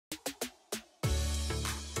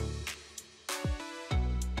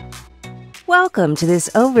Welcome to this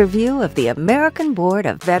overview of the American Board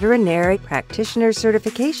of Veterinary Practitioner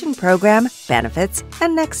Certification Program benefits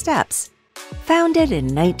and next steps. Founded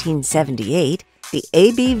in 1978, the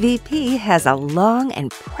ABVP has a long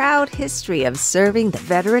and proud history of serving the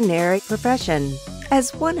veterinary profession.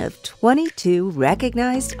 As one of 22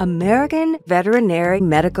 recognized American Veterinary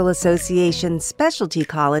Medical Association specialty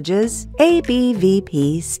colleges,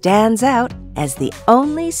 ABVP stands out as the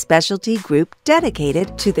only specialty group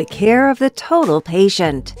dedicated to the care of the total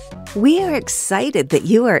patient. We are excited that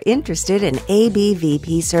you are interested in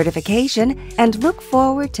ABVP certification and look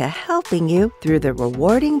forward to helping you through the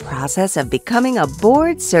rewarding process of becoming a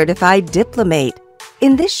board-certified diplomate.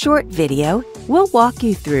 In this short video, we'll walk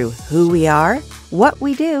you through who we are, what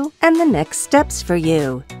we do, and the next steps for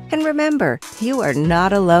you. And remember, you are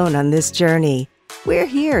not alone on this journey. We're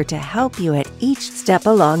here to help you at each step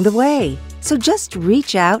along the way. So just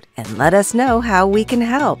reach out and let us know how we can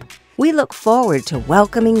help. We look forward to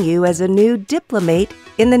welcoming you as a new diplomate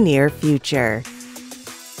in the near future.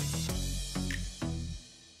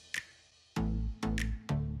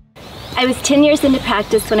 I was 10 years into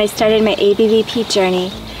practice when I started my ABVP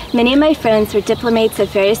journey. Many of my friends were diplomates of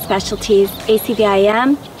various specialties,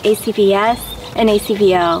 ACVIM, ACVS, and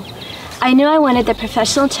ACVO. I knew I wanted the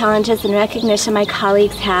professional challenges and recognition my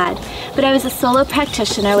colleagues had, but I was a solo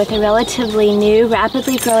practitioner with a relatively new,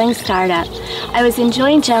 rapidly growing startup. I was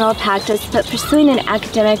enjoying general practice, but pursuing an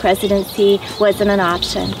academic residency wasn't an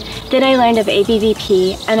option. Then I learned of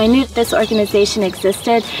ABVP, and I knew this organization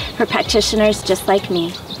existed for practitioners just like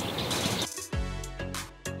me.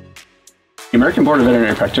 The American Board of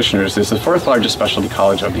Veterinary Practitioners is the fourth largest specialty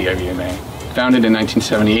college of the AVMA. Founded in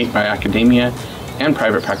 1978 by academia and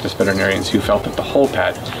private practice veterinarians who felt that the whole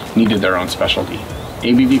pet needed their own specialty.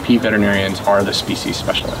 ABVP veterinarians are the species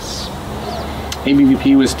specialists.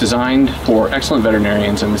 ABVP was designed for excellent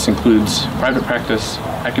veterinarians, and this includes private practice,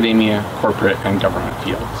 academia, corporate, and government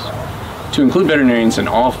fields. To include veterinarians in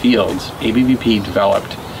all fields, ABVP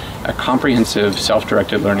developed a comprehensive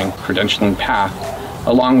self-directed learning credentialing path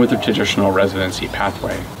along with the traditional residency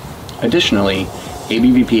pathway. Additionally,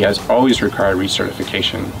 ABVP has always required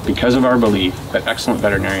recertification because of our belief that excellent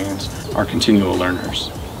veterinarians are continual learners.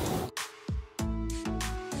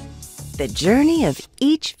 The journey of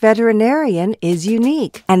each veterinarian is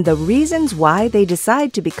unique, and the reasons why they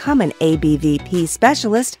decide to become an ABVP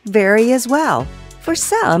specialist vary as well. For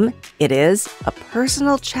some, it is a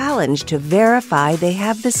personal challenge to verify they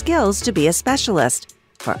have the skills to be a specialist.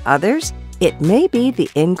 For others, it may be the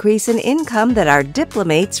increase in income that our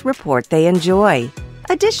diplomates report they enjoy.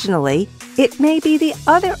 Additionally, it may be the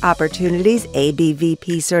other opportunities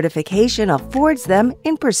ABVP certification affords them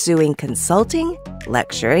in pursuing consulting,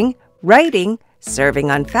 lecturing, writing, serving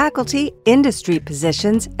on faculty, industry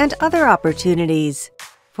positions, and other opportunities.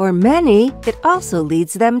 For many, it also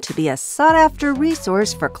leads them to be a sought-after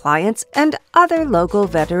resource for clients and other local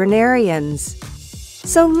veterinarians.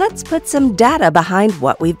 So let's put some data behind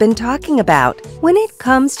what we've been talking about. When it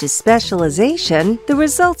comes to specialization, the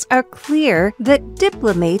results are clear that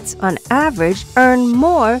diplomates on average earn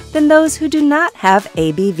more than those who do not have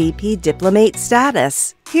ABVP diplomate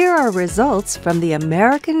status. Here are results from the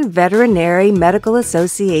American Veterinary Medical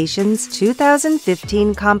Association's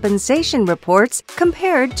 2015 compensation reports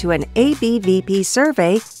compared to an ABVP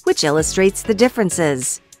survey, which illustrates the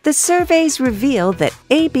differences. The surveys reveal that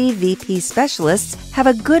ABVP specialists have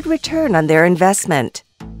a good return on their investment.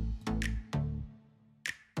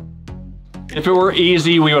 If it were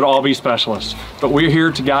easy, we would all be specialists, but we're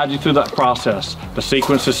here to guide you through that process. The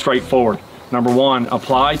sequence is straightforward. Number one,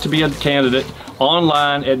 apply to be a candidate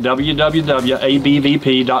online at www.abvp.com.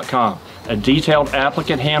 A detailed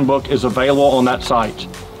applicant handbook is available on that site.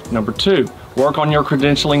 Number two, work on your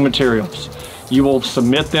credentialing materials. You will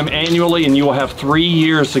submit them annually, and you will have 3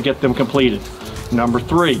 years to get them completed. Number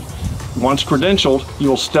three, once credentialed, you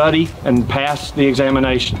will study and pass the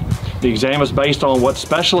examination. The exam is based on what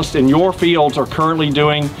specialists in your fields are currently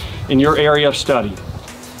doing in your area of study.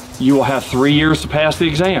 You will have 3 years to pass the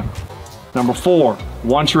exam. Number four,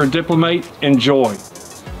 once you're a diplomate, enjoy.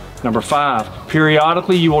 Number five,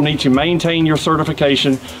 periodically you will need to maintain your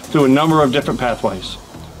certification through a number of different pathways.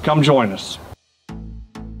 Come join us.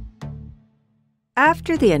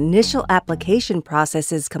 After the initial application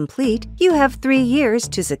process is complete, you have 3 years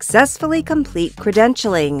to successfully complete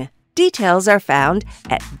credentialing. Details are found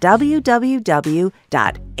at www.abvp.com,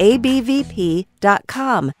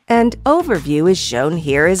 and overview is shown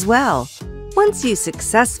here as well. Once you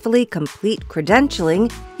successfully complete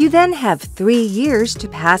credentialing, you then have 3 years to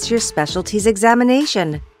pass your specialty's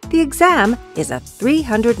examination. The exam is a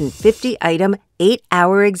 350-item,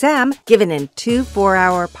 8-hour exam given in 2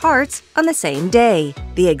 4-hour parts on the same day.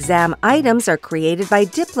 The exam items are created by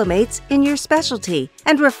diplomates in your specialty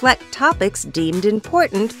and reflect topics deemed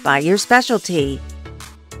important by your specialty.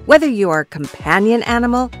 Whether you are companion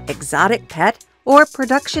animal, exotic pet, or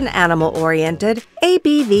production animal-oriented,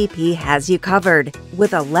 ABVP has you covered.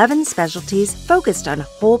 With 11 specialties focused on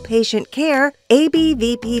whole patient care,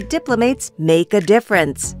 ABVP Diplomates make a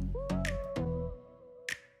difference.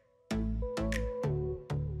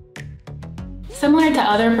 Similar to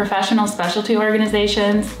other professional specialty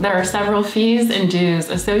organizations, there are several fees and dues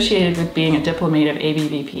associated with being a diplomate of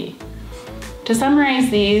ABVP. To summarize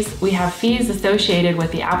these, we have fees associated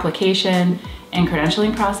with the application and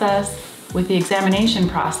credentialing process, with the examination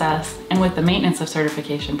process, and with the maintenance of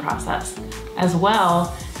certification process, as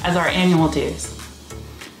well as our annual dues.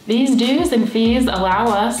 These dues and fees allow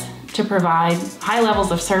us to provide high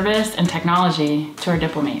levels of service and technology to our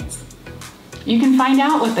diplomates. You can find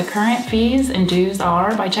out what the current fees and dues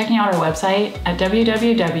are by checking out our website at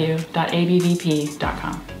www.abvp.com.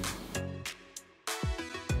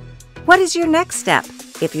 What is your next step?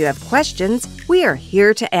 If you have questions, we are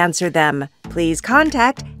here to answer them. Please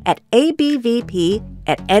contact at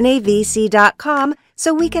abvp@navc.com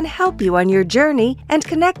so we can help you on your journey and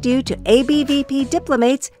connect you to ABVP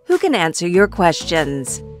diplomates who can answer your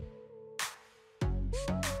questions.